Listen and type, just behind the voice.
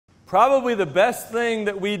Probably the best thing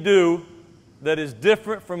that we do that is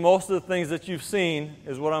different from most of the things that you've seen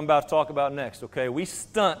is what I'm about to talk about next, okay? We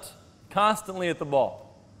stunt constantly at the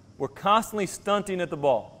ball. We're constantly stunting at the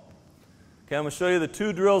ball. Okay, I'm going to show you the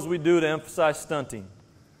 2 drills we do to emphasize stunting.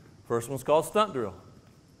 First one's called stunt drill.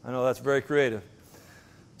 I know that's very creative.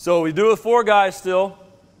 So we do it with 4 guys still.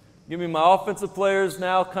 Give me my offensive players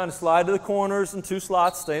now, kind of slide to the corners in 2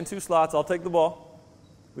 slots, stay in 2 slots, I'll take the ball.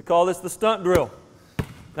 We call this the stunt drill.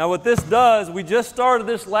 Now what this does, we just started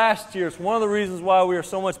this last year. It's one of the reasons why we were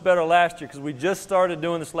so much better last year, because we just started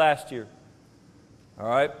doing this last year. All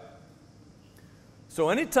right? So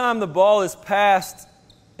anytime the ball is passed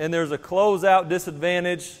and there's a closeout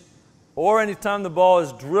disadvantage, or anytime the ball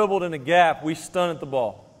is dribbled in a gap, we stunt at the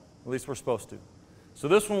ball. At least we're supposed to. So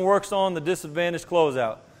this one works on the disadvantage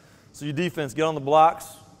closeout. So your defense, get on the blocks,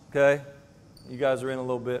 okay? You guys are in a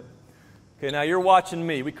little bit. Okay, now you're watching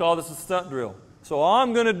me. We call this a stunt drill. So all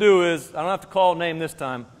I'm going to do is, I don't have to call a name this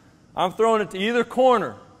time, I'm throwing it to either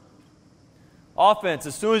corner. Offense,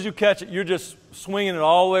 as soon as you catch it, you're just swinging it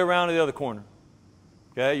all the way around to the other corner.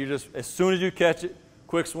 Okay, you're just, as soon as you catch it,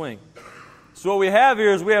 quick swing. So what we have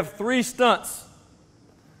here is we have 3 stunts.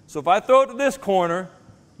 So if I throw it to this corner,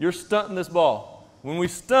 you're stunting this ball. When we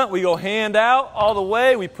stunt, we go hand out all the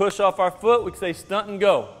way, we push off our foot, we say stunt and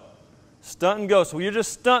go. Stunt and go. So you're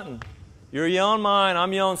just stunting. You're yelling mine,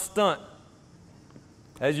 I'm yelling stunt.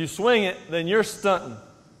 As you swing it, then you're stunting.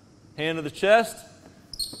 Hand to the chest.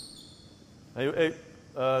 Hey,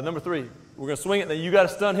 number 3, we're going to swing it, then you got to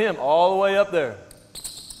stunt him all the way up there.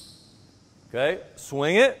 Okay,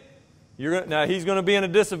 swing it. Now he's going to be in a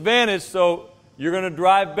disadvantage, so you're going to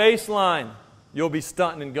drive baseline. You'll be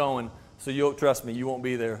stunting and going, so trust me, you won't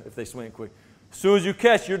be there if they swing it quick. As soon as you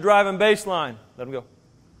catch, you're driving baseline. Let him go.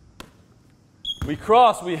 We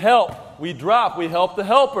cross, we help, we drop, we help the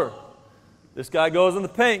helper. This guy goes in the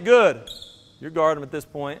paint, good. You're guarding him at this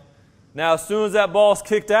point. Now as soon as that ball's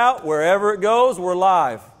kicked out, wherever it goes, we're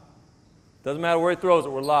live. Doesn't matter where he throws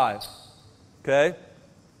it, we're live. Okay?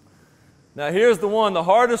 Now here's the one, the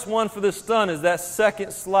hardest one for this stunt is that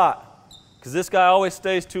second slot. Because this guy always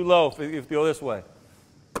stays too low if you go this way.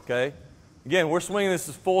 Okay? Again, we're swinging this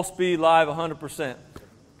at full speed, live, 100%.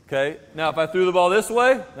 Okay? Now if I threw the ball this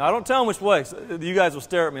way, now I don't tell them which way. So you guys will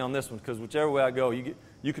stare at me on this one because whichever way I go,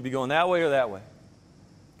 you could be going that way or that way.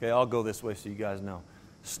 Okay, I'll go this way so you guys know.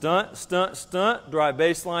 Stunt, stunt, stunt, drive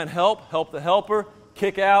baseline, help the helper,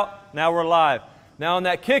 kick out, now we're live. Now on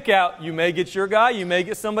that kick out, you may get your guy, you may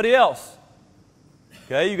get somebody else.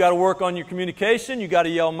 Okay, you got to work on your communication, you got to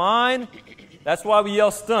yell mine. That's why we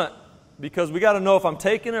yell stunt, because we got to know if I'm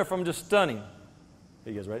taking it or if I'm just stunning.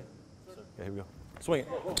 Hey, you guys ready? Okay, here we go. Swing it.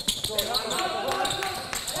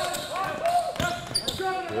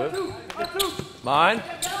 Good. Mine?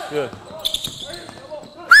 Good.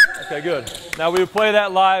 Okay, good. Now we would play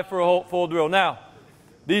that live for a whole full drill. Now,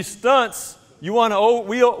 these stunts, you want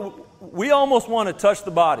to, we almost want to touch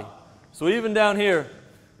the body. So even down here,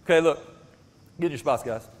 okay, look, get in your spots,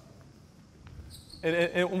 guys.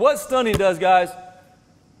 And what stunting does, guys,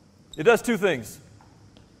 it does 2 things.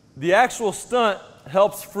 The actual stunt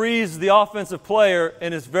helps freeze the offensive player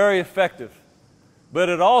and is very effective. But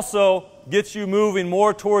it also gets you moving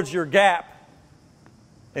more towards your gap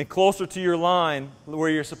and closer to your line where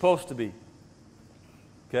you're supposed to be.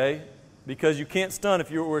 Okay? Because you can't stunt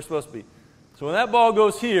if you're where you're supposed to be. So when that ball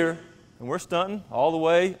goes here, and we're stunting all the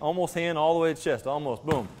way, almost hand, all the way to chest, almost,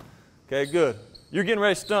 boom. Okay, good. You're getting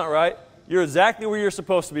ready to stunt, right? You're exactly where you're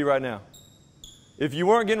supposed to be right now. If you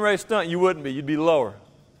weren't getting ready to stunt, you wouldn't be. You'd be lower.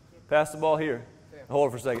 Pass the ball here. Hold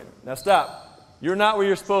it for a second. Now stop. You're not where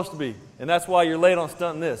you're supposed to be, and that's why you're late on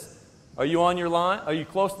stunting this. Are you on your line? Are you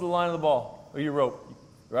close to the line of the ball or your rope?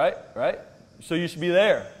 Right? Right? So you should be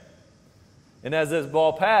there. And as this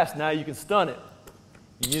ball passed, now you can stun it.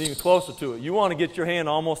 You get even closer to it. You want to get your hand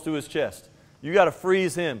almost to his chest. You got to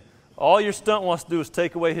freeze him. All your stunt wants to do is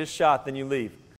take away his shot, then you leave.